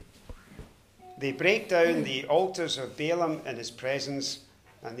They break down the altars of Baalim in his presence,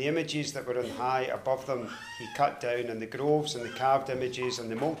 and the images that were on high above them he cut down, and the groves and the carved images and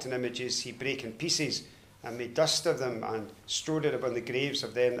the molten images he brake in pieces, and made dust of them, and strewed it upon the graves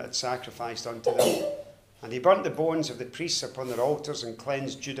of them that had sacrificed unto them. And he burnt the bones of the priests upon their altars, and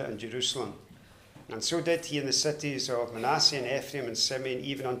cleansed Judah and Jerusalem. And so did he in the cities of Manasseh and Ephraim and Simeon,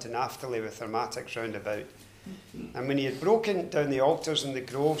 even unto Naphtali, with their mattocks round about. And when he had broken down the altars and the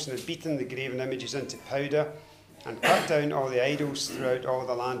groves, and had beaten the graven images into powder, and cut down all the idols throughout all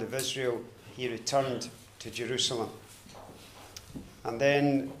the land of Israel, he returned to Jerusalem. And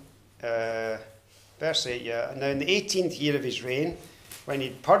then, verse 8, Now in the 18th year of his reign, when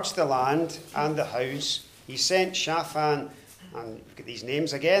he'd purged the land and the house, he sent Shaphan, and look at these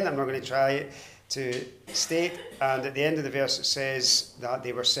names again, I'm not going to try to state, and at the end of the verse it says that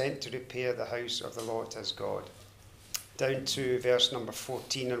they were sent to repair the house of the Lord his God. Down to verse number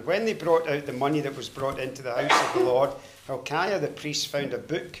 14. And when they brought out the money that was brought into the house of the Lord, Hilkiah the priest found a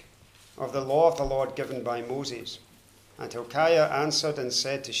book of the law of the Lord given by Moses. And Hilkiah answered and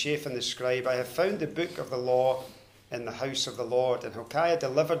said to Shaphan the scribe, I have found the book of the law in the house of the Lord. And Hilkiah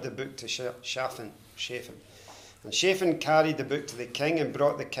delivered the book to Shaphan. And Shaphan carried the book to the king, and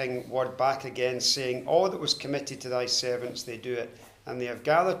brought the king word back again, saying, All that was committed to thy servants, they do it. And they have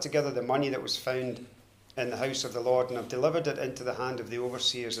gathered together the money that was found in the house of the Lord, and have delivered it into the hand of the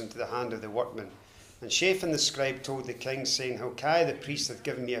overseers, and to the hand of the workmen. And Shaphan the scribe told the king, saying, Hilkiah the priest hath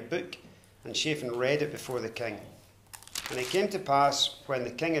given me a book. And Shaphan read it before the king. And it came to pass, when the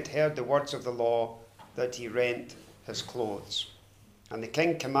king had heard the words of the law, that he rent his clothes. And the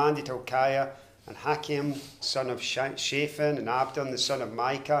king commanded Hilkiah, and Hakim, son of Shaphan, and Abdon, the son of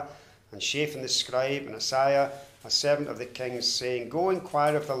Micah, and Shaphan the scribe, and Asaiah, a servant of the king's, saying, Go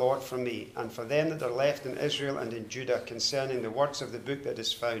inquire of the Lord for me, and for them that are left in Israel and in Judah, concerning the words of the book that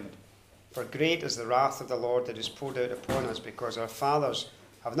is found. For great is the wrath of the Lord that is poured out upon us, because our fathers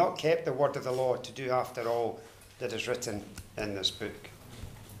have not kept the word of the Lord to do after all that is written in this book.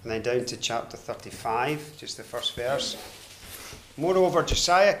 And then down to chapter 35, just the first verse. Moreover,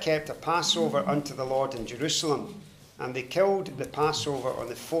 Josiah kept a Passover unto the Lord in Jerusalem, and they killed the Passover on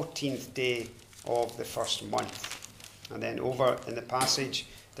the 14th day of the first month. And then over in the passage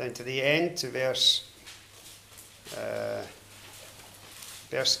down to the end, to verse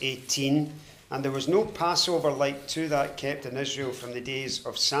 18. And there was no Passover like to that kept in Israel from the days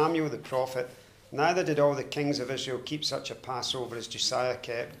of Samuel the prophet, neither did all the kings of Israel keep such a Passover as Josiah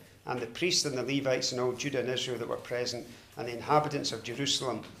kept, and the priests and the Levites and all Judah and Israel that were present, and the inhabitants of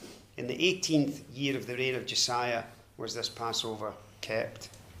Jerusalem. In the 18th year of the reign of Josiah was this Passover kept.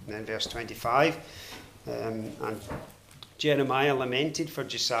 And then verse 25, and Jeremiah lamented for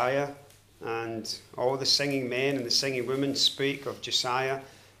Josiah, and all the singing men and the singing women spake of Josiah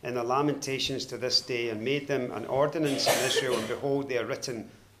in the lamentations to this day, and made them an ordinance in Israel, and behold, they are written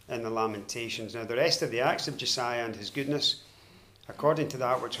in the lamentations. Now the rest of the acts of Josiah and his goodness, according to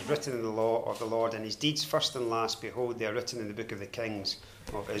that which was written in the law of the Lord, and his deeds first and last, behold, they are written in the book of the kings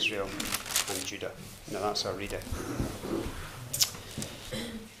of Israel and Judah. Now that's our reading.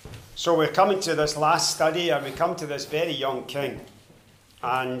 So we're coming to this last study, and we come to this very young king.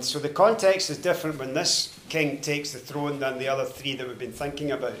 And so the context is different when this king takes the throne than the other three that we've been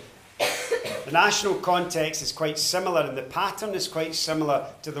thinking about. The national context is quite similar, and the pattern is quite similar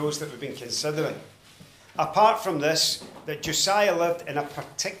to those that we've been considering. Apart from this, that Josiah lived in a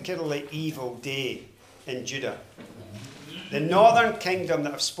particularly evil day in Judah. The northern kingdom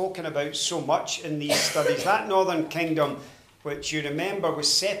that I've spoken about so much in these studies, that northern kingdom, which you remember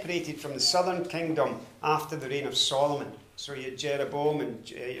was separated from the southern kingdom after the reign of Solomon. So you had Jeroboam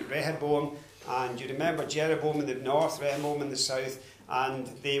and Rehoboam, and you remember Jeroboam in the north, Rehoboam in the south, and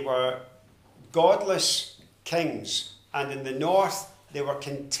they were godless kings. And in the north, they were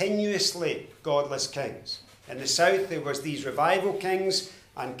continuously godless kings. In the south, there was these revival kings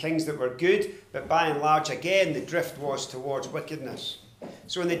and kings that were good, but by and large, again, the drift was towards wickedness.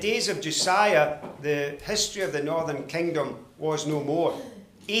 So in the days of Josiah, the history of the northern kingdom was no more.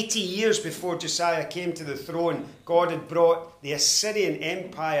 80 years before Josiah came to the throne, God had brought the Assyrian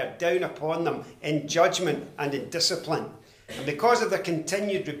Empire down upon them in judgment and in discipline. And because of their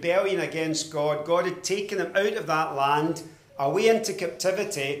continued rebellion against God, God had taken them out of that land, away into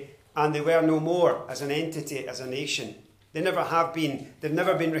captivity, and they were no more as an entity, as a nation. They never have been. They've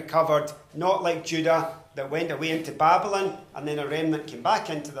never been recovered, not like Judah that went away into Babylon, and then a remnant came back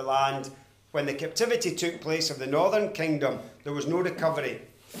into the land. When the captivity took place of the northern kingdom, there was no recovery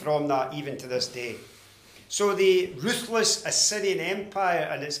from that even to this day. So the ruthless Assyrian Empire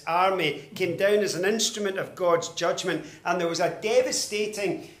and its army came down as an instrument of God's judgment, and there was a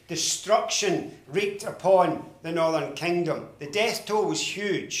devastating destruction wreaked upon the northern kingdom. The death toll was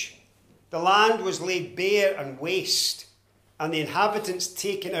huge. The land was laid bare and waste, and the inhabitants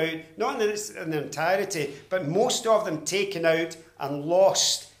taken out, not in their entirety, but most of them taken out and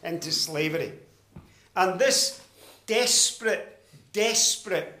lost into slavery. And this desperate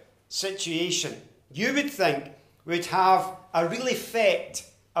situation, you would think, would have a real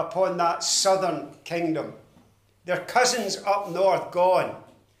effect upon that southern kingdom. Their cousins up north gone.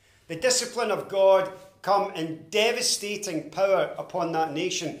 The discipline of God come in devastating power upon that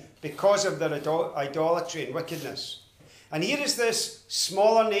nation because of their idolatry and wickedness. And here is this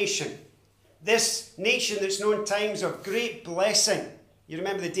smaller nation, this nation that's known times of great blessing. You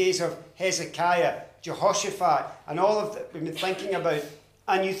remember the days of Hezekiah, Jehoshaphat, and all of that we've been thinking about.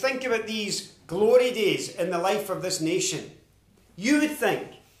 And you think about these glory days in the life of this nation. You would think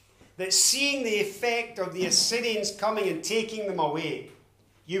that seeing the effect of the Assyrians coming and taking them away,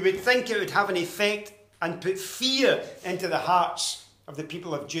 you would think it would have an effect and put fear into the hearts of the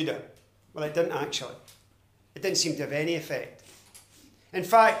people of Judah. Well, it didn't actually. It didn't seem to have any effect. In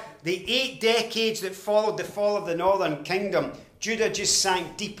fact, the 8 decades that followed the fall of the northern kingdom, Judah just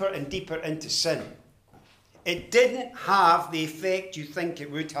sank deeper and deeper into sin. It didn't have the effect you think it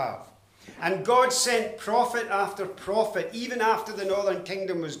would have. And God sent prophet after prophet, even after the northern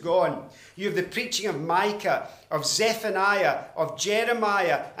kingdom was gone. You have the preaching of Micah, of Zephaniah, of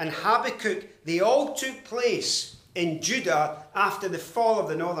Jeremiah, and Habakkuk. They all took place in Judah after the fall of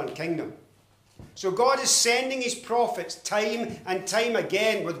the northern kingdom. So God is sending his prophets time and time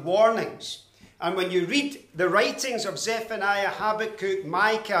again with warnings. And when you read the writings of Zephaniah, Habakkuk,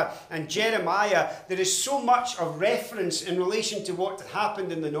 Micah, and Jeremiah, there is so much of reference in relation to what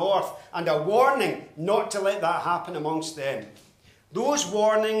happened in the north and a warning not to let that happen amongst them. Those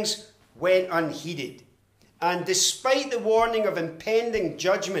warnings went unheeded. And despite the warning of impending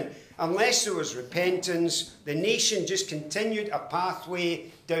judgment, unless there was repentance, the nation just continued a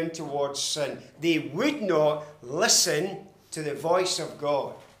pathway down towards sin. They would not listen to the voice of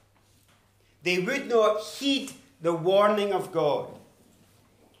God. They would not heed the warning of God.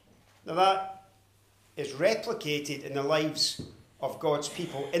 Now that is replicated in the lives of God's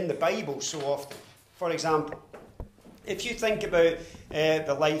people in the Bible so often. For example, if you think about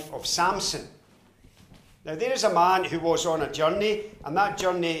the life of Samson. Now there is a man who was on a journey, and that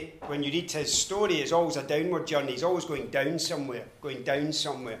journey, when you read his story, is always a downward journey. He's always going down somewhere, going down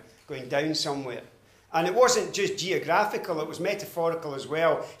somewhere, going down somewhere. And it wasn't just geographical, it was metaphorical as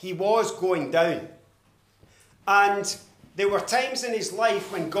well. He was going down. And there were times in his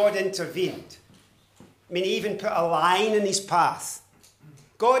life when God intervened. I mean, he even put a line in his path.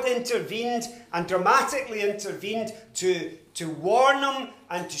 God intervened and dramatically intervened to warn him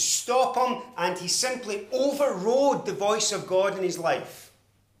and to stop him, and he simply overrode the voice of God in his life.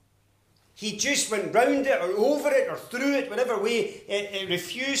 He just went round it or over it or through it, whatever way. It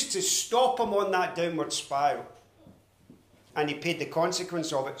refused to stop him on that downward spiral. And he paid the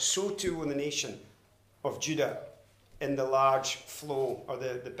consequence of it. So too will the nation of Judah in the large flow, or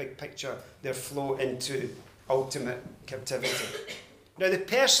the big picture, their flow into ultimate captivity. Now the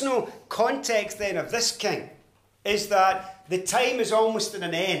personal context then of this king is that the time is almost at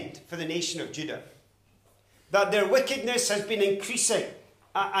an end for the nation of Judah. That their wickedness has been increasing.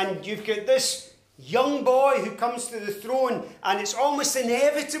 And you've got this young boy who comes to the throne, and it's almost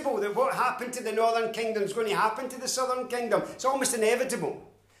inevitable that what happened to the northern kingdom is going to happen to the southern kingdom. It's almost inevitable.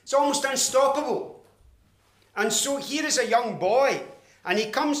 It's almost unstoppable. And so here is a young boy, and he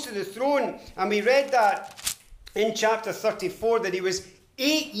comes to the throne, and we read that in chapter 34 that he was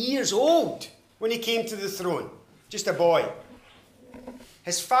 8 years old when he came to the throne. Just a boy.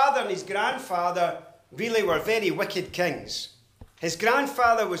 His father and his grandfather really were very wicked kings. His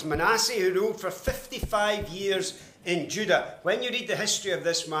grandfather was Manasseh, who ruled for 55 years in Judah. When you read the history of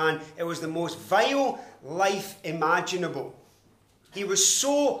this man, it was the most vile life imaginable. He was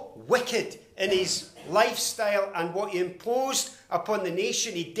so wicked in his lifestyle and what he imposed upon the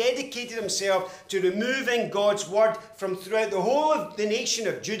nation. He dedicated himself to removing God's word from throughout the whole of the nation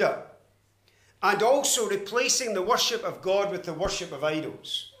of Judah, and also replacing the worship of God with the worship of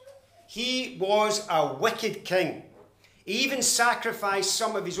idols. He was a wicked king. He even sacrificed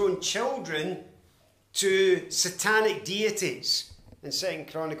some of his own children to satanic deities in 2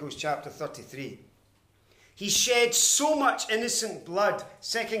 Chronicles chapter 33. He shed so much innocent blood.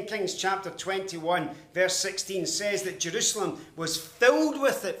 2 Kings chapter 21 verse 16 says that Jerusalem was filled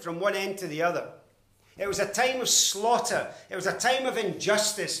with it from one end to the other. It was a time of slaughter. It was a time of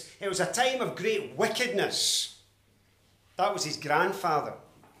injustice. It was a time of great wickedness. That was his grandfather.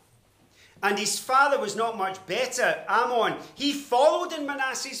 And his father was not much better, Ammon. He followed in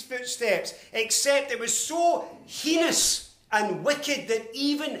Manasseh's footsteps, except it was so heinous and wicked that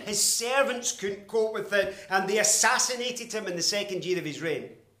even his servants couldn't cope with it, and they assassinated him in the 2nd year of his reign.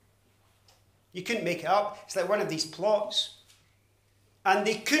 You couldn't make it up. It's like one of these plots. And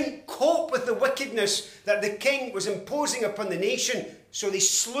they couldn't cope with the wickedness that the king was imposing upon the nation, so they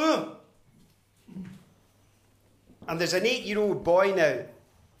slew him. And there's an 8-year-old boy now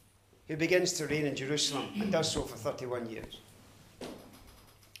who begins to reign in Jerusalem and does so for 31 years.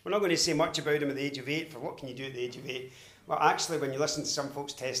 We're not going to say much about him at the age of 8, for what can you do at the age of 8? Well, actually, when you listen to some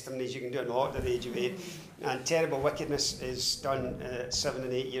folks' testimonies, you can do a lot at the age of 8. And terrible wickedness is done at 7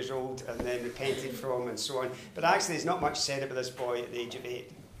 and 8 years old and then repented from and so on. But actually, there's not much said about this boy at the age of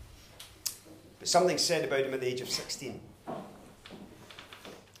 8. But something's said about him at the age of 16.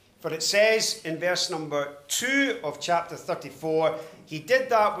 For it says in verse number 2 of chapter 34, he did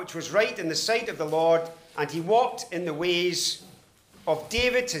that which was right in the sight of the Lord, and he walked in the ways of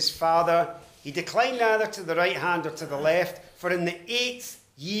David his father. He declined neither to the right hand or to the left, for in the 8th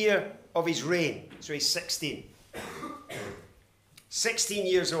year of his reign, so he's 16. 16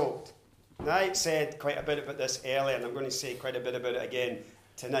 years old. Now, I said quite a bit about this earlier, and I'm going to say quite a bit about it again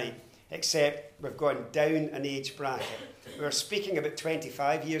tonight, except we've gone down an age bracket. We were speaking about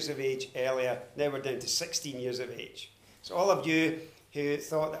 25 years of age earlier, now we're down to 16 years of age. So all of you who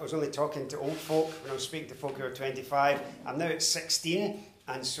thought that I was only talking to old folk when I was speaking to folk who are 25, I'm now at 16,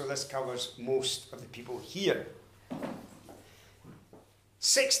 and so this covers most of the people here.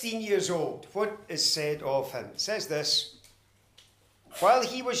 16 years old, what is said of him? It says this: while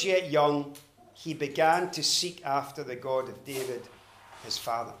he was yet young, he began to seek after the God of David, his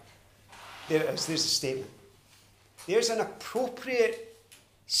father. There it is, there's a statement. There's an appropriate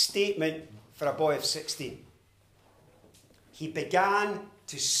statement for a boy of 16. He began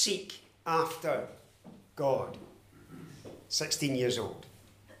to seek after God. 16 years old.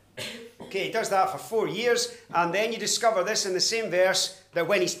 Okay, he does that for 4 years, and then you discover this in the same verse, that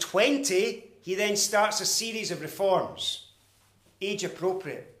when he's 20, he then starts a series of reforms. Age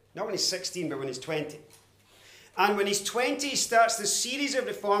appropriate. Not when he's 16, but when he's 20. And when he's 20, he starts this series of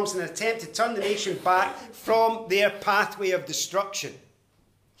reforms in an attempt to turn the nation back from their pathway of destruction.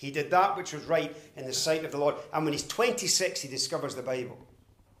 He did that which was right in the sight of the Lord. And when he's 26, he discovers the Bible.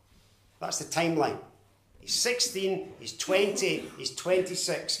 That's the timeline. He's 16, he's 20, he's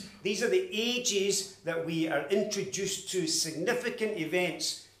 26. These are the ages that we are introduced to significant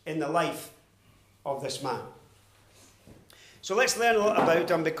events in the life of this man. So let's learn a little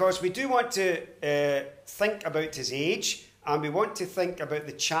about him, because we do want to think about his age, and we want to think about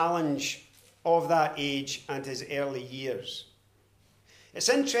the challenge of that age and his early years. It's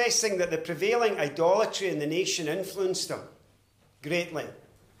interesting that the prevailing idolatry in the nation influenced him greatly.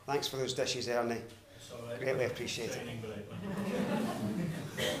 Thanks for those dishes, Ernie. Greatly appreciated.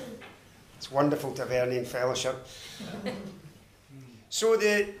 It's wonderful to have Ernie in fellowship. So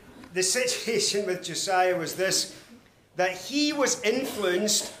the situation with Josiah was this, that he was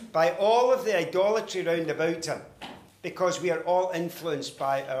influenced by all of the idolatry round about him, because we are all influenced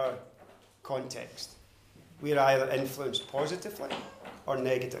by our context. We are either influenced positively or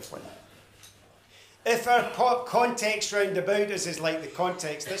negatively. If our context round about us is like the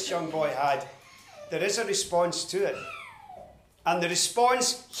context this young boy had, there is a response to it. And the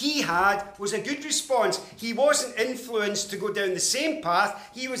response he had was a good response. He wasn't influenced to go down the same path.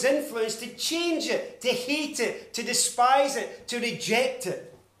 He was influenced to change it, to hate it, to despise it, to reject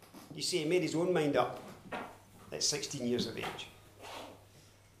it. You see, he made his own mind up at 16 years of age.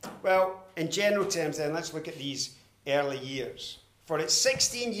 Well, in general terms then, let's look at these early years. For at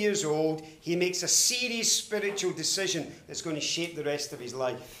 16 years old, he makes a serious spiritual decision that's going to shape the rest of his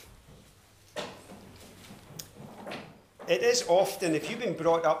life. It is often, if you've been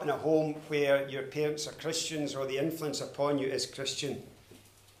brought up in a home where your parents are Christians or the influence upon you is Christian,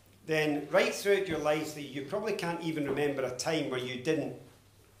 then right throughout your life you probably can't even remember a time where you didn't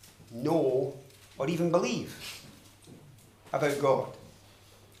know or even believe about God.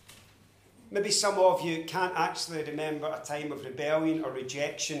 Maybe some of you can't actually remember a time of rebellion or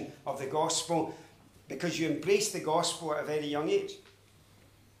rejection of the gospel because you embraced the gospel at a very young age.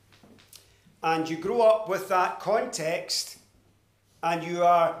 And you grow up with that context, and you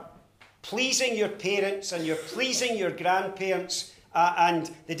are pleasing your parents and you're pleasing your grandparents,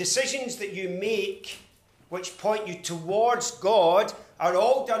 and the decisions that you make which point you towards God are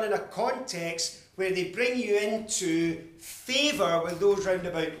all done in a context where they bring you into favour with those round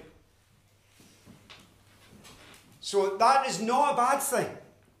about you. So that is not a bad thing.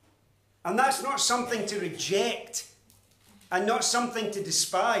 And that's not something to reject and not something to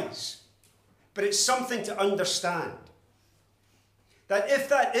despise, but it's something to understand. That if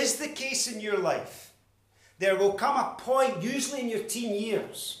that is the case in your life, there will come a point, usually in your teen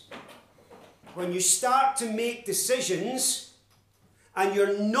years, when you start to make decisions and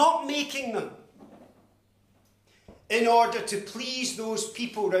you're not making them in order to please those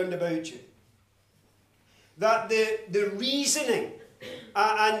people round about you. That the reasoning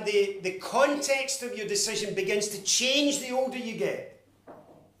and the context of your decision begins to change the older you get.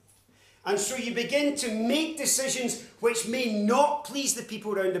 And so you begin to make decisions which may not please the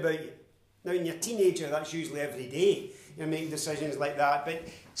people round about you. Now, in your teenager, that's usually every day. You're making decisions like that. But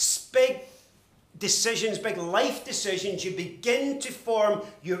big decisions, big life decisions, you begin to form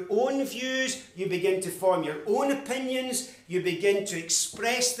your own views, you begin to form your own opinions, you begin to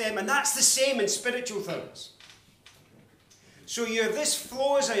express them, and that's the same in spiritual things. So you have this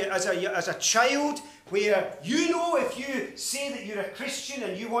flow as a child where you know if you say that you're a Christian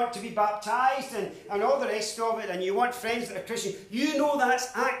and you want to be baptized and all the rest of it, and you want friends that are Christian, you know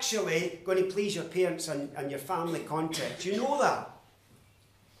that's actually going to please your parents and your family context. You know that.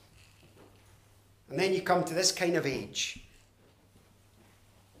 And then you come to this kind of age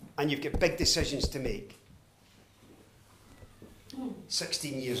and you've got big decisions to make.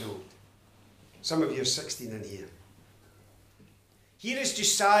 16 years old. Some of you are 16 in here. Here is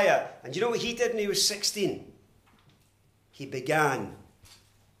Josiah, and you know what he did when he was 16? He began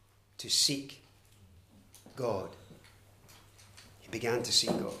to seek God. He began to seek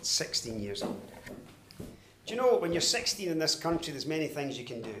God, 16 years old. Do you know, when you're 16 in this country, there's many things you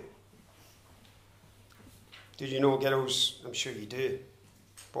can do. Did you know, girls? I'm sure you do.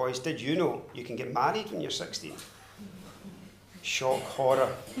 Boys, did you know you can get married when you're 16? Shock,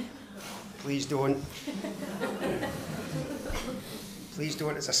 horror. Please don't. Please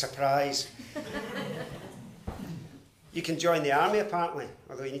don't, it's a surprise. You can join the army, apparently,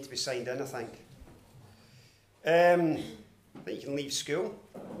 although you need to be signed in, I think. I think you can leave school.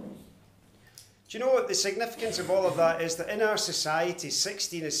 Do you know what the significance of all of that is? That in our society,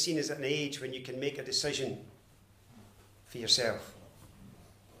 16 is seen as an age when you can make a decision for yourself.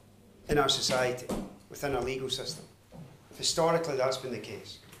 In our society, within our legal system. Historically, that's been the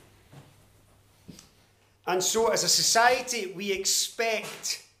case. And so as a society, we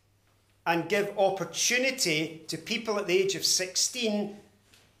expect and give opportunity to people at the age of 16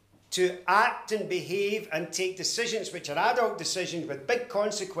 to act and behave and take decisions which are adult decisions with big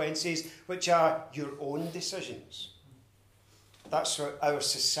consequences, which are your own decisions. That's what our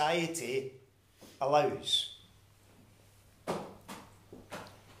society allows.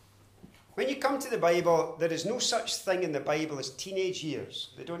 When you come to the Bible, there is no such thing in the Bible as teenage years.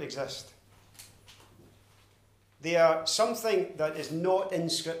 They don't exist. They are something that is not in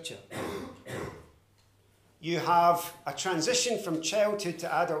Scripture. You have a transition from childhood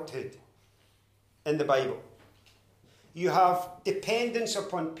to adulthood in the Bible. You have dependence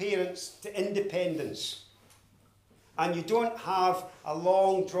upon parents to independence. And you don't have a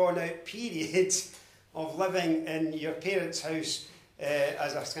long drawn-out period of living in your parents' house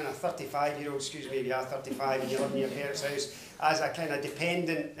as a kind of 35-year-old, excuse me, if you are 35 and you live in your parents' house, as a kind of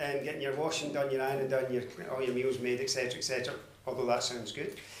dependent and getting your washing done, your ironing done, all your meals made, etc., although that sounds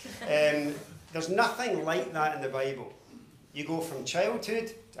good. There's nothing like that in the Bible. You go from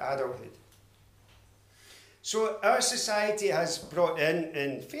childhood to adulthood. So our society has brought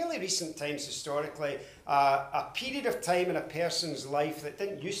in fairly recent times historically, a period of time in a person's life that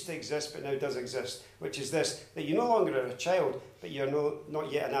didn't used to exist but now does exist, which is this, that you no longer are a child, but you're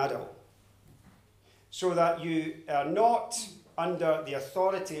not yet an adult. So that you are not under the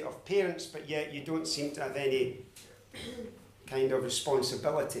authority of parents, but yet you don't seem to have any kind of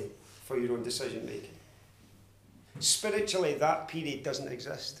responsibility for your own decision making. Spiritually, that period doesn't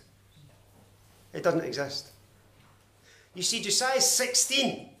exist. It doesn't exist. You see, Josiah's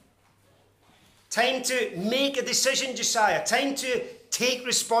 16. Time to make a decision, Josiah. Time to take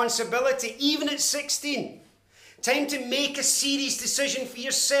responsibility, even at 16. Time to make a serious decision for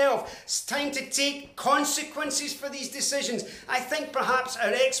yourself. It's time to take consequences for these decisions. I think perhaps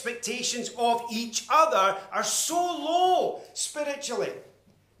our expectations of each other are so low spiritually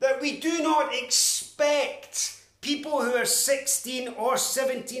that we do not expect people who are 16 or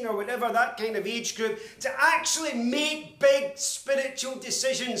 17 or whatever, that kind of age group, to actually make big spiritual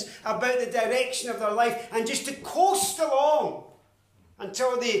decisions about the direction of their life and just to coast along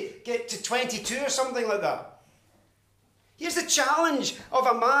until they get to 22 or something like that. Here's the challenge of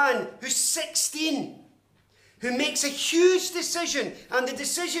a man who's 16, who makes a huge decision. And the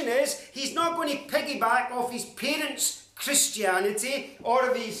decision is he's not going to piggyback off his parents' Christianity or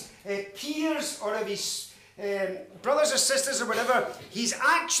of his peers or of his brothers or sisters or whatever. He's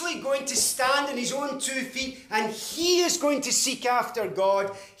actually going to stand on his own 2 feet, and he is going to seek after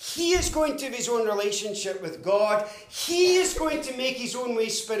God. He is going to have his own relationship with God. He is going to make his own way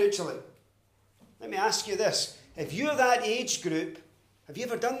spiritually. Let me ask you this. If you're that age group, have you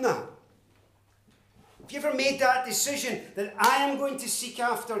ever done that? Have you ever made that decision that I am going to seek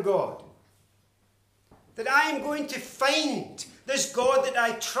after God? That I am going to find this God that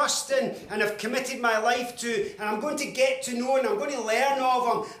I trust in and have committed my life to, and I'm going to get to know, and I'm going to learn of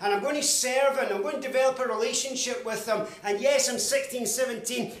him, and I'm going to serve him, and I'm going to develop a relationship with him. And yes, I'm 16,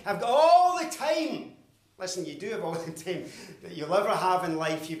 17. I've got all the time. Listen, you do have all the time that you'll ever have in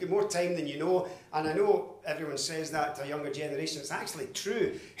life. You've got more time than you know. And I know everyone says that to a younger generation. It's actually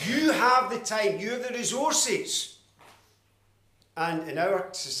true. You have the time. You have the resources. And in our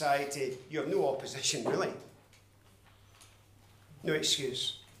society, you have no opposition, really. No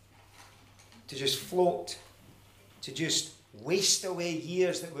excuse to just float, to just waste away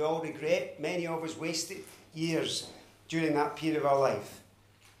years that we all regret. Many of us wasted years during that period of our life.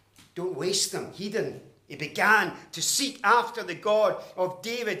 Don't waste them. He didn't. He began to seek after the God of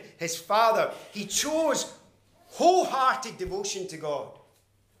David, his father. He chose wholehearted devotion to God.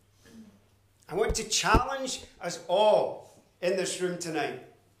 I want to challenge us all in this room tonight.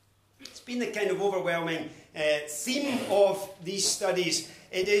 It's been the kind of overwhelming theme of these studies.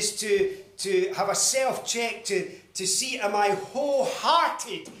 It is to have a self-check, to see, am I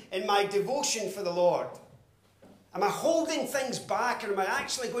wholehearted in my devotion for the Lord? Am I holding things back, or am I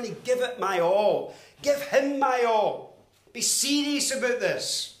actually going to give it my all? Give him my all. Be serious about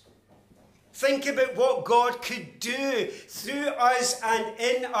this. Think about what God could do through us and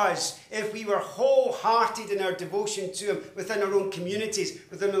in us if we were wholehearted in our devotion to him within our own communities,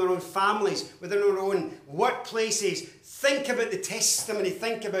 within our own families, within our own workplaces. Think about the testimony.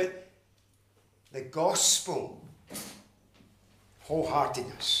 Think about the gospel.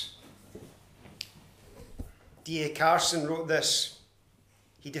 Wholeheartedness. D.A. Carson wrote this.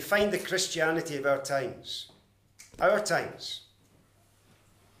 He defined the Christianity of our times. Our times.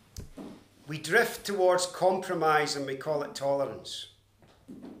 We drift towards compromise and we call it tolerance.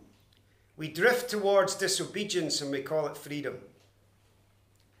 We drift towards disobedience and we call it freedom.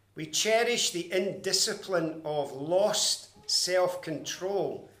 We cherish the indiscipline of lost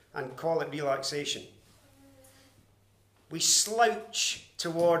self-control and call it relaxation. We slouch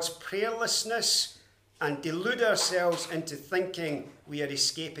towards prayerlessness and delude ourselves into thinking we are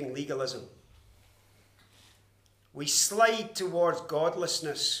escaping legalism. We slide towards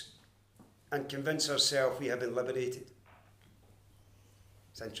godlessness and convince ourselves we have been liberated.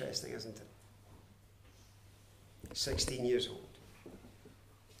 It's interesting, isn't it? 16 years old.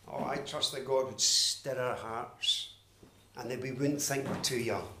 Oh, I trust that God would stir our hearts and that we wouldn't think we're too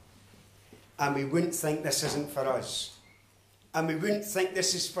young. And we wouldn't think this isn't for us. And we wouldn't think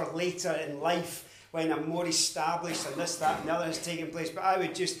this is for later in life when I'm more established and this, that and the other has taken place. But I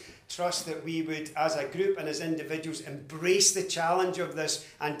would just trust that we would, as a group and as individuals, embrace the challenge of this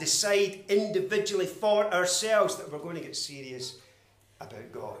and decide individually for ourselves that we're going to get serious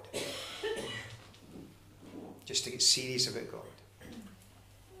about God. Just to get serious about God.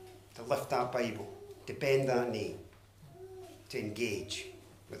 To lift that Bible, to bend that knee, to engage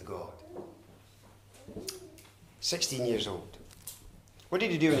with God. 16 years old. What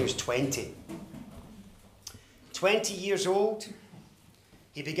did he do when he was 20? 20 years old,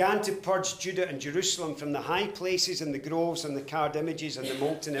 he began to purge Judah and Jerusalem from the high places and the groves and the carved images and the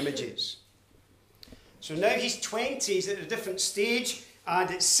molten images. So now he's 20, he's at a different stage, and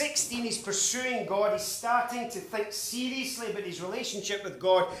at 16 he's pursuing God. He's starting to think seriously about his relationship with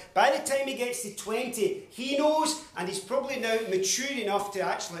God. By the time he gets to 20, he knows, and he's probably now mature enough to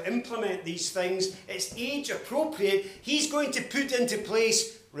actually implement these things. It's age appropriate. He's going to put into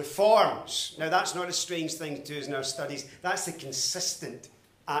place reforms. Now that's not a strange thing to do in our studies. That's the consistent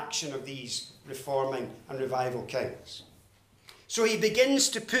action of these reforming and revival kings. So he begins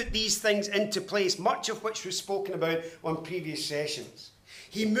to put these things into place, much of which was spoken about on previous sessions.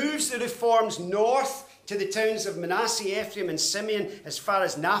 He moves the reforms north to the towns of Manasseh, Ephraim and Simeon as far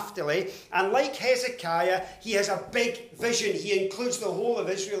as Naphtali. And like Hezekiah, he has a big vision. He includes the whole of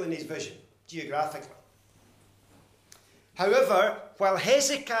Israel in his vision, geographically. However, while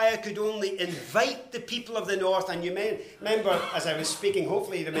Hezekiah could only invite the people of the north, and you may remember, as I was speaking,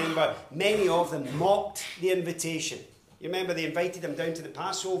 hopefully you remember, many of them mocked the invitation. You remember they invited him down to the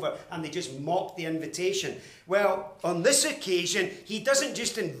Passover and they just mocked the invitation. Well, on this occasion, he doesn't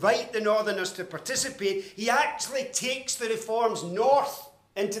just invite the northerners to participate, he actually takes the reforms north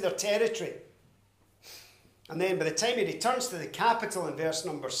into their territory. And then by the time he returns to the capital in verse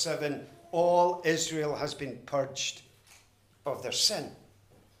number 7, all Israel has been purged of their sin.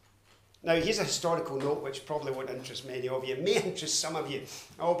 Now, here's a historical note which probably won't interest many of you. It may interest some of you.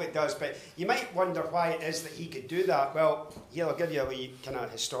 I hope it does. But you might wonder why it is that he could do that. Well, here I'll give you a wee kind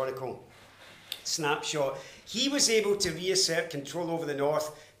of historical snapshot. He was able to reassert control over the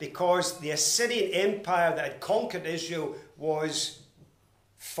north because the Assyrian Empire that had conquered Israel was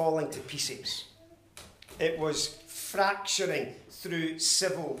falling to pieces. It was fracturing through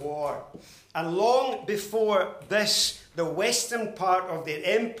civil war. And long before this, the western part of their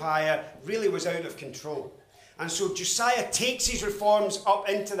empire really was out of control. And so Josiah takes his reforms up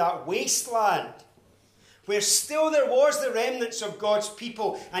into that wasteland where still there was the remnants of God's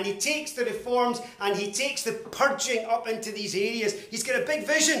people, and he takes the reforms and he takes the purging up into these areas. He's got a big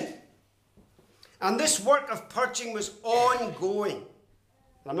vision. And this work of purging was ongoing.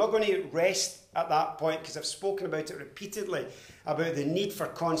 I'm not going to rest at that point because I've spoken about it repeatedly, about the need for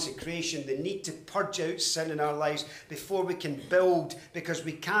consecration, the need to purge out sin in our lives before we can build, because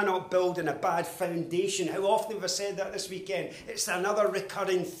we cannot build in a bad foundation. How often have I said that this weekend? It's another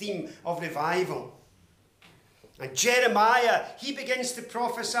recurring theme of revival. And Jeremiah, he begins to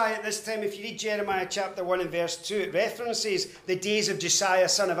prophesy at this time. If you read Jeremiah chapter 1 and verse 2, it references the days of Josiah,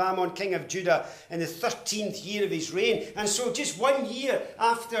 son of Ammon, king of Judah, in the 13th year of his reign. And so just 1 year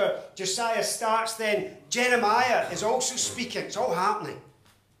after Josiah starts, then Jeremiah is also speaking. It's all happening.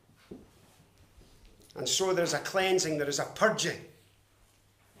 And so there's a cleansing, there is a purging.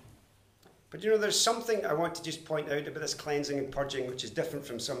 But you know, there's something I want to just point out about this cleansing and purging which is different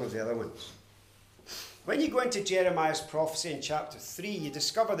from some of the other ones. When you go into Jeremiah's prophecy in chapter 3, you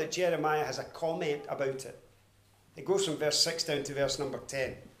discover that Jeremiah has a comment about it. It goes from verse 6 down to verse number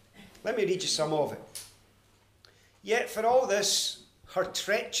 10. Let me read you some of it. Yet for all this, her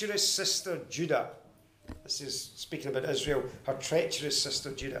treacherous sister Judah, this is speaking about Israel, her treacherous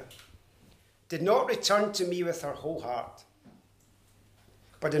sister Judah, did not return to me with her whole heart,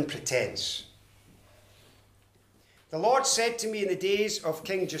 but in pretense. The Lord said to me in the days of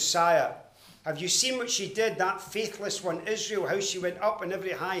King Josiah, have you seen what she did, that faithless one, Israel, how she went up on every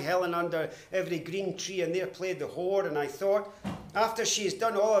high hill and under every green tree, and there played the whore? And I thought, after she has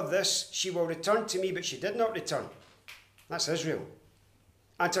done all of this, she will return to me, but she did not return. That's Israel.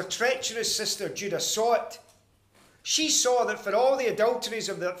 And her treacherous sister Judah saw it. She saw that for all the adulteries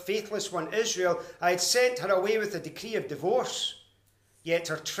of that faithless one, Israel, I had sent her away with a decree of divorce. Yet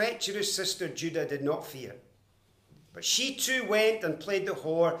her treacherous sister Judah did not fear. But she too went and played the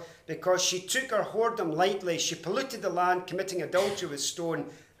whore, because she took her whoredom lightly. She polluted the land, committing adultery with stone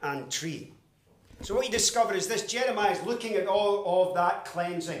and tree. So what you discover is this: Jeremiah is looking at all of that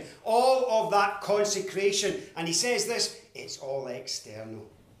cleansing, all of that consecration, and he says this: it's all external.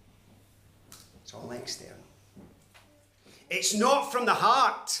 It's all external. It's not from the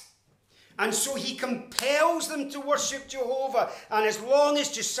heart. And so he compels them to worship Jehovah. And as long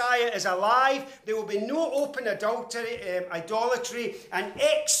as Josiah is alive, there will be no open idolatry. And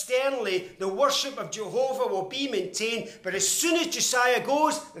externally, the worship of Jehovah will be maintained. But as soon as Josiah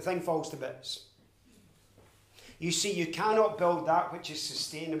goes, the thing falls to bits. You see, you cannot build that which is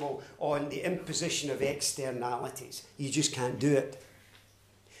sustainable on the imposition of externalities. You just can't do it.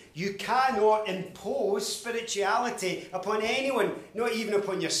 You cannot impose spirituality upon anyone, not even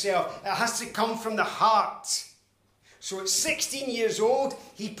upon yourself. It has to come from the heart. So at 16 years old,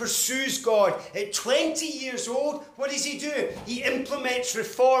 he pursues God. At 20 years old, what does he do? He implements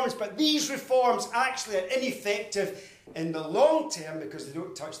reforms, but these reforms actually are ineffective in the long term because they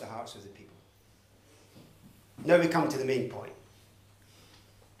don't touch the hearts of the people. Now we come to the main point.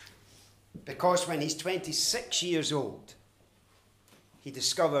 Because when he's 26 years old, he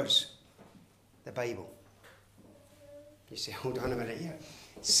discovers the Bible. You say, hold on a minute here.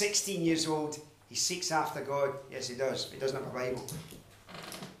 16 years old, he seeks after God. Yes, he does, but he doesn't have a Bible.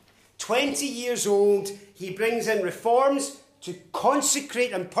 20 years old, he brings in reforms to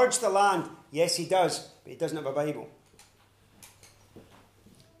consecrate and purge the land. Yes, he does, but he doesn't have a Bible.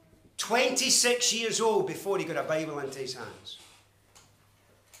 26 years old before he got a Bible into his hands.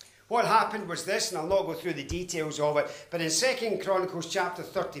 What happened was this, and I'll not go through the details of it, but in 2 Chronicles chapter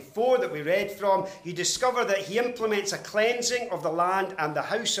 34 that we read from, you discover that he implements a cleansing of the land and the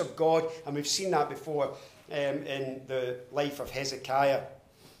house of God, and we've seen that before in the life of Hezekiah.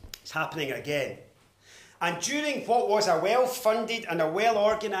 It's happening again. And during what was a well-funded and a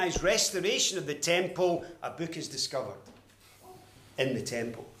well-organised restoration of the temple, a book is discovered in the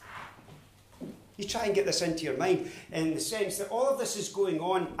temple. You try and get this into your mind in the sense that all of this is going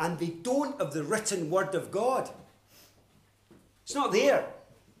on and they don't have the written word of God. It's not there.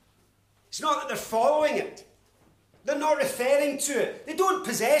 It's not that they're following it. They're not referring to it. They don't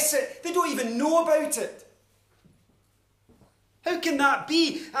possess it. They don't even know about it. How can that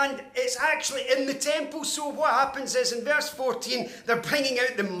be? And it's actually in the temple. So what happens is in verse 14, they're bringing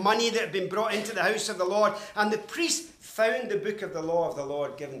out the money that had been brought into the house of the Lord. And the priest found the book of the law of the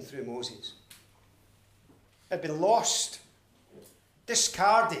Lord given through Moses. It had been lost,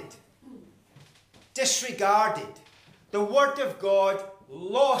 discarded, disregarded. The word of God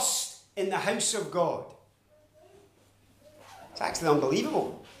lost in the house of God. It's actually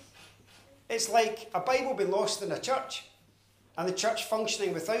unbelievable. It's like a Bible being lost in a church and the church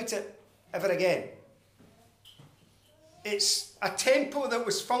functioning without it ever again. It's a temple that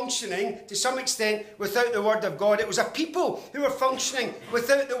was functioning to some extent without the word of God. It was a people who were functioning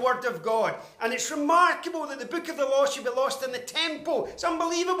without the word of God. And it's remarkable that the book of the law should be lost in the temple. It's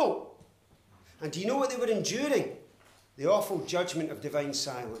unbelievable. And do you know what they were enduring? The awful judgment of divine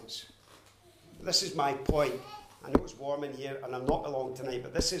silence. This is my point. I know it's warm in here and I'm not alone tonight,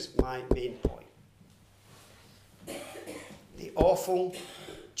 but this is my main point. The awful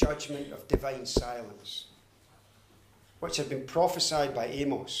judgment of divine silence, which had been prophesied by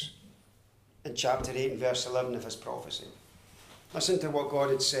Amos in chapter 8 and verse 11 of his prophecy. Listen to what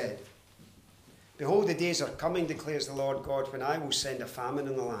God had said. Behold, the days are coming, declares the Lord God, when I will send a famine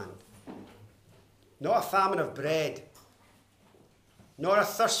in the land. Not a famine of bread, nor a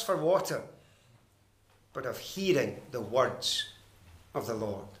thirst for water, but of hearing the words of the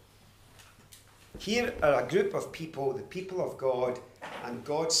Lord. Here are a group of people, the people of God, and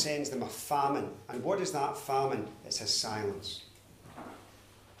God sends them a famine. And what is that famine? It's his silence.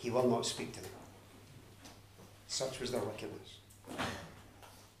 He will not speak to them. Such was their wickedness.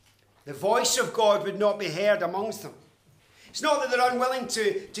 The voice of God would not be heard amongst them. It's not that they're unwilling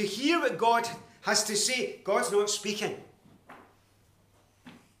to hear what God has to say. God's not speaking.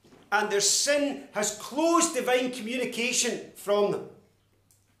 And their sin has closed divine communication from them.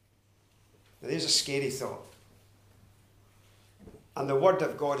 Now, there's a scary thought. And the word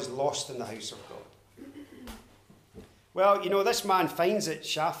of God is lost in the house of God. Well, you know, this man finds it,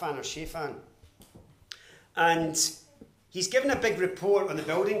 Shaphan. And he's given a big report on the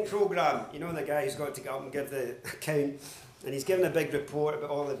building programme. You know, the guy who's got to go up and give the account. And he's given a big report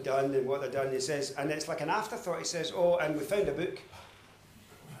about all they've done and what they've done. He says, and it's like an afterthought. He says, oh, and we found a book.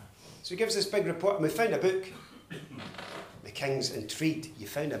 So he gives this big report, and we found a book. The king's intrigued. You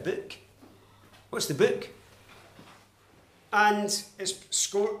found a book? What's the book? And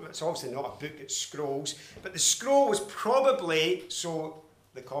it's obviously not a book, it's scrolls. But the scroll was probably, so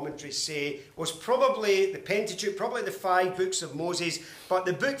the commentaries say, was probably the Pentateuch, probably the 5 books of Moses. But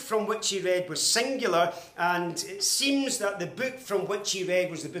the book from which he read was singular. And it seems that the book from which he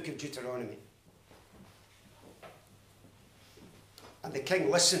read was the book of Deuteronomy. And the king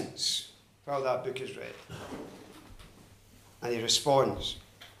listens while that book is read. And he responds.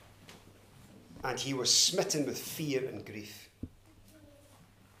 And he was smitten with fear and grief.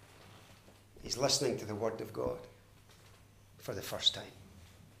 He's listening to the word of God for the first time.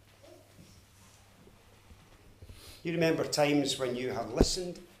 You remember times when you have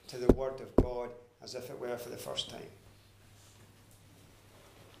listened to the word of God as if it were for the first time.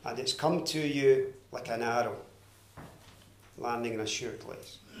 And it's come to you like an arrow landing in a sure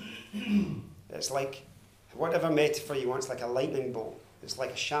place. It's like, whatever metaphor you want, it's like a lightning bolt. It's like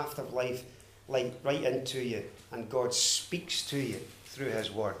a shaft of light right into you. And God speaks to you through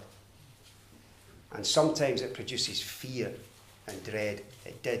his word. And sometimes it produces fear and dread.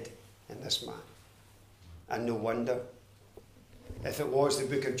 It did in this man. And no wonder. If it was the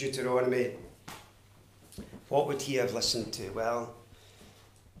book of Deuteronomy, what would he have listened to? Well,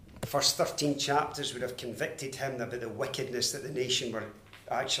 the first 13 chapters would have convicted him about the wickedness that the nation were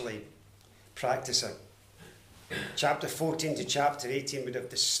actually practicing. Chapter 14 to chapter 18 would have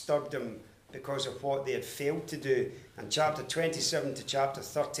disturbed him because of what they had failed to do. And chapter 27 to chapter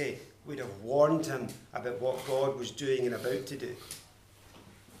 30 would have warned him about what God was doing and about to do.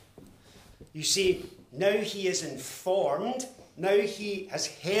 You see, now he is informed, now he has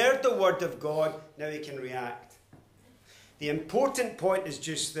heard the word of God, now he can react. The important point is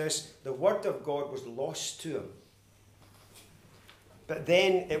just this: the word of God was lost to him. But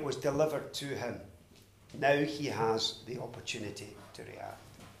then it was delivered to him. Now he has the opportunity to react.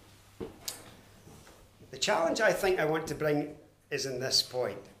 The challenge I think I want to bring is in this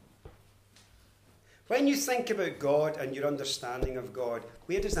point. When you think about God and your understanding of God,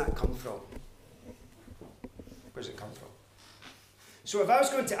 where does that come from? Where does it come from? So if I was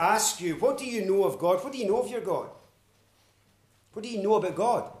going to ask you, what do you know of God? What do you know of your God? What do you know about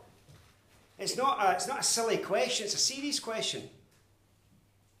God? It's not a silly question, it's a serious question.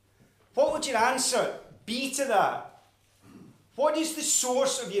 What would your answer be to that? What is the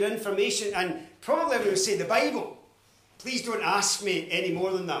source of your information? And probably I would say the Bible. Please don't ask me any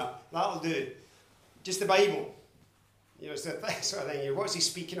more than that. That'll do. Just the Bible. You know, it's the sort of thing. What's he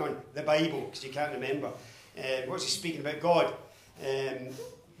speaking on? The Bible, because you can't remember. What's he speaking about? God.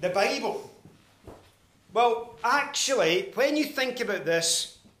 The Bible. Well, actually, when you think about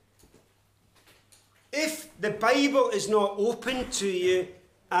this, if the Bible is not open to you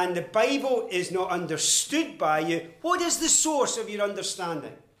and the Bible is not understood by you, what is the source of your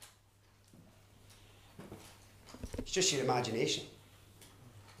understanding? It's just your imagination.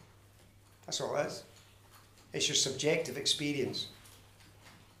 That's all it is. It's your subjective experience.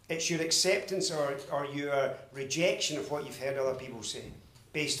 It's your acceptance or your rejection of what you've heard other people say,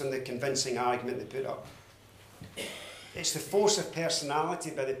 based on the convincing argument they put up. It's the force of personality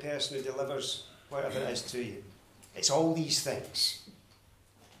by the person who delivers whatever it is to you. It's all these things.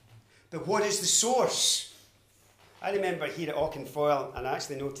 But what is the source? I remember here at Auchenfoyle, and I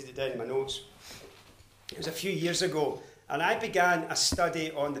actually noted it down in my notes. It was a few years ago, and I began a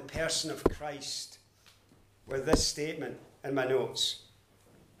study on the person of Christ with this statement in my notes.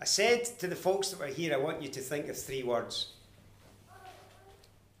 I said to the folks that were here, I want you to think of 3 words.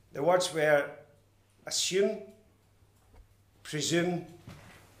 The words were assume, presume,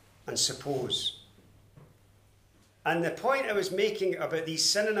 and suppose. And the point I was making about these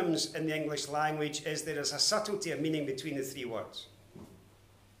synonyms in the English language is there is a subtlety of meaning between the 3 words.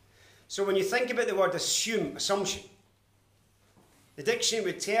 So when you think about the word assume, assumption, the dictionary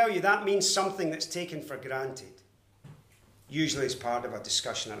would tell you that means something that's taken for granted, usually as part of a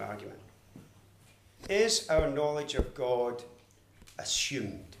discussion or argument. Is our knowledge of God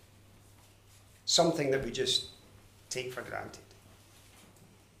assumed? Something that we just take for granted.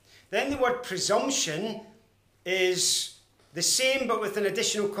 Then the word presumption is the same but with an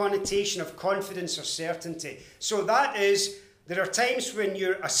additional connotation of confidence or certainty. So that is, there are times when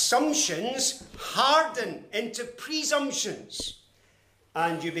your assumptions harden into presumptions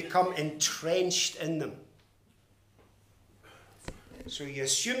and you become entrenched in them. So you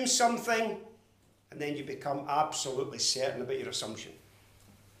assume something and then you become absolutely certain about your assumption.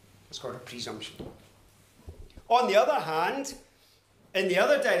 It's called a presumption. On the other hand, in the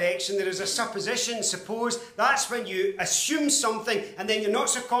other direction, there is a supposition, suppose. That's when you assume something and then you're not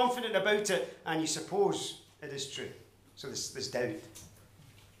so confident about it and you suppose it is true. So there's doubt.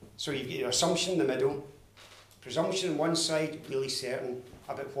 So you've got your assumption in the middle, presumption on one side, really certain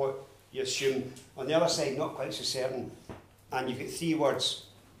about what you assume. On the other side, not quite so certain. And you've got 3 words.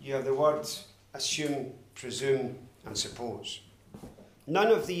 You have the words assume, presume, and suppose. None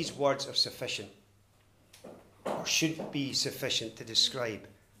of these words are sufficient, or should be sufficient to describe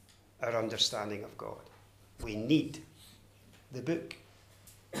our understanding of God. We need the book.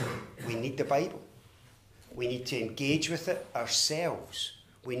 We need the Bible. We need to engage with it ourselves.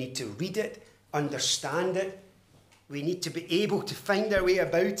 We need to read it, understand it. We need to be able to find our way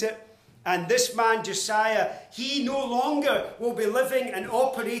about it. And this man, Josiah, he no longer will be living and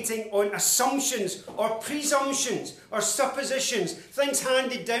operating on assumptions or presumptions or suppositions, things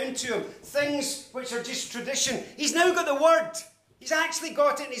handed down to him, things which are just tradition. He's now got the word. He's actually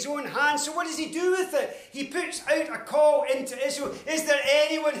got it in his own hands. So what does he do with it? He puts out a call into Israel. Is there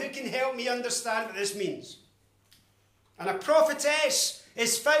anyone who can help me understand what this means? And a prophetess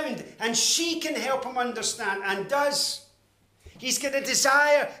is found, and she can help him understand, and does. He's got a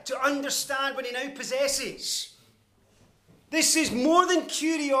desire to understand what he now possesses. This is more than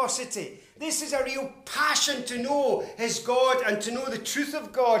curiosity. This is a real passion to know his God and to know the truth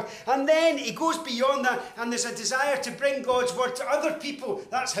of God. And then he goes beyond that, and there's a desire to bring God's word to other people.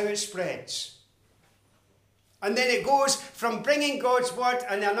 That's how it spreads. And then it goes from bringing God's word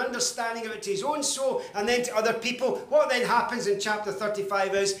and an understanding of it to his own soul and then to other people. What then happens in chapter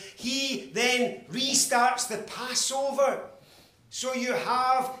 35 is he then restarts the Passover. So you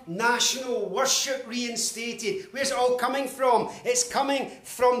have national worship reinstated. Where's it all coming from? It's coming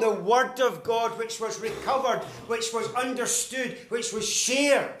from the word of God, which was recovered, which was understood, which was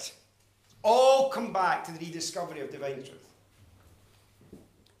shared. All come back to the rediscovery of divine truth.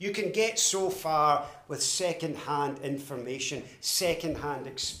 You can get so far with second-hand information, second-hand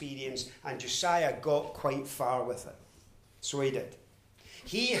experience, and Josiah got quite far with it. So he did.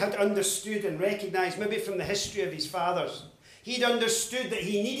 He had understood and recognized, maybe from the history of his fathers, He'd understood that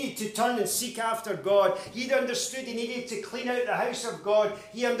he needed to turn and seek after God. He'd understood he needed to clean out the house of God.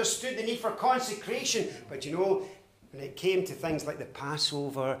 He understood the need for consecration. But you know, when it came to things like the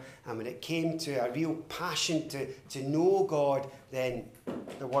Passover, and when it came to a real passion to know God, then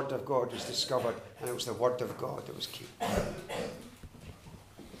the Word of God was discovered, and it was the Word of God that was key.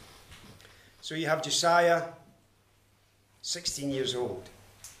 So you have Josiah, 16 years old,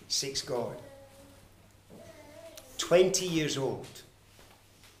 seeks God. 20 years old,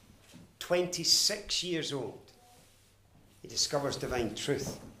 26 years old, he discovers divine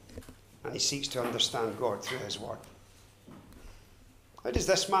truth, and he seeks to understand God through his Word. How does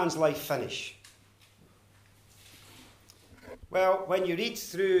this man's life finish? Well, when you read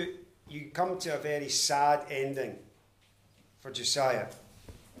through, you come to a very sad ending for Josiah.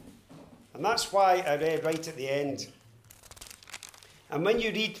 And that's why I read right at the end. And when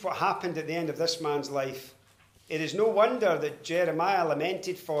you read what happened at the end of this man's life, it is no wonder that Jeremiah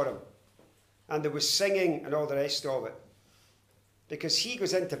lamented for him, and there was singing and all the rest of it, because he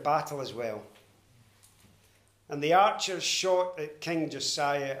goes into battle as well. And the archers shot at King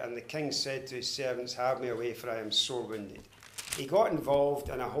Josiah, and the king said to his servants, "Have me away, for I am sore wounded." He got involved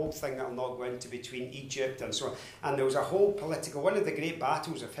in a whole thing that I'll not go into between Egypt and so on. And there was a whole political, one of the great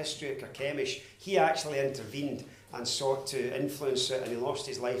battles of history at Carchemish, he actually intervened and sought to influence it, and he lost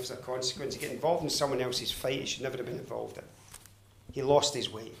his life as a consequence. He got involved in someone else's fight he should never have been involved in. He lost his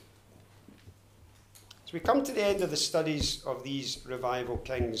way. So we come to the end of the studies of these revival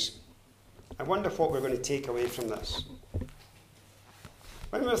kings. I wonder what we're going to take away from this.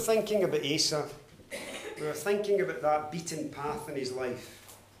 When we're thinking about Asa, we were thinking about that beaten path in his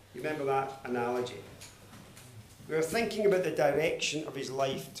life. You remember that analogy? We were thinking about the direction of his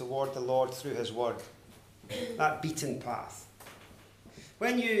life toward the Lord through his Word. That beaten path.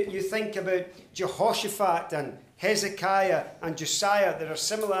 When you think about Jehoshaphat and Hezekiah and Josiah, there are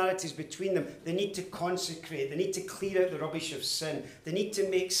similarities between them. They need to consecrate. They need to clear out the rubbish of sin. They need to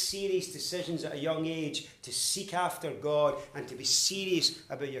make serious decisions at a young age to seek after God and to be serious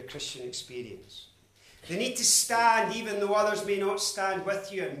about your Christian experience. They need to stand even though others may not stand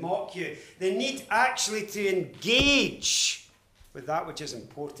with you and mock you. They need actually to engage with that which is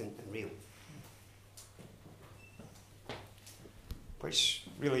important and real. Which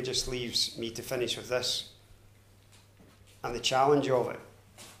really just leaves me to finish with this and the challenge of it.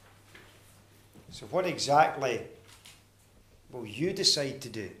 So what exactly will you decide to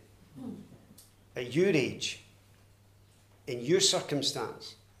do at your age, in your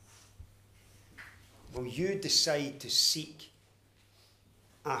circumstance? Will you decide to seek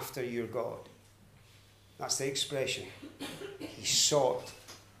after your God? That's the expression. He sought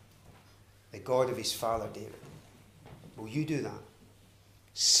the God of his father David. Will you do that?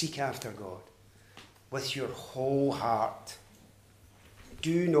 Seek after God with your whole heart.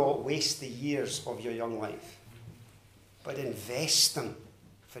 Do not waste the years of your young life, but invest them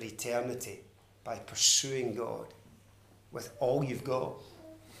for eternity by pursuing God with all you've got.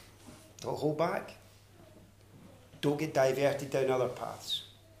 Don't hold back. Don't get diverted down other paths.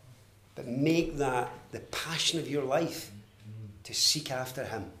 But make that the passion of your life to seek after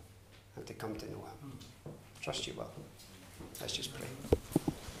him and to come to know him. Trust you will. Let's just pray.